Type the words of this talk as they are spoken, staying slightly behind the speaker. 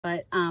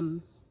but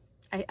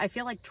I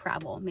feel like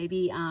travel,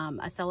 maybe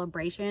a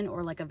celebration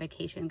or like a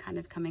vacation kind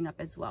of coming up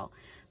as well.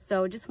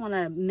 So just want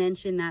to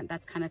mention that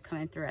that's kind of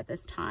coming through at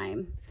this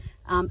time.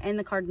 And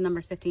the card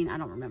number's 15. I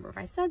don't remember if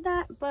I said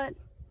that, but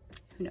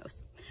who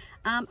knows.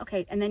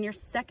 Okay, and then your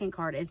second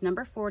card is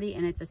number 40,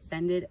 and it's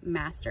Ascended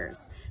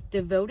Masters.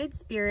 Devoted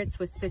spirits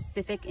with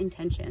specific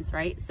intentions,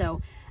 right?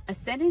 So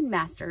Ascended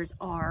Masters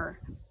are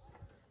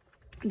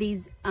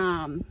these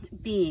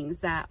beings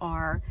that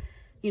are,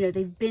 you know,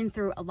 they've been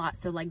through a lot.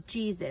 So like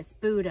Jesus,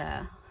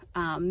 Buddha,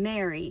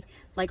 Mary,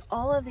 like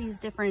all of these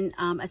different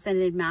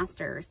Ascended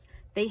Masters,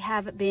 they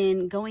have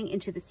been going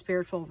into the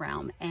spiritual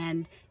realm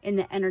and in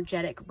the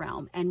energetic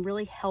realm and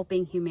really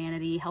helping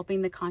humanity,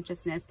 helping the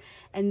consciousness.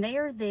 And they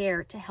are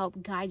there to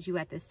help guide you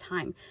at this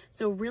time.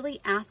 So really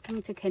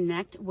asking to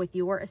connect with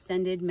your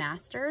Ascended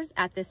Masters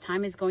at this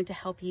time is going to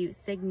help you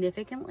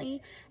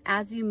significantly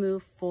as you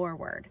move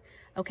forward.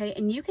 Okay,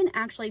 and you can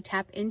actually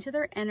tap into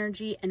their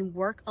energy and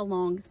work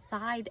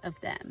alongside of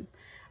them.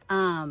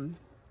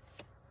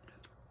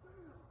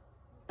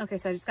 Okay,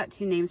 so I just got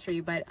 2 names for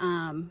you, but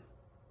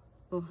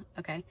oh,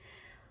 okay.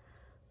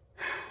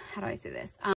 How do I say this?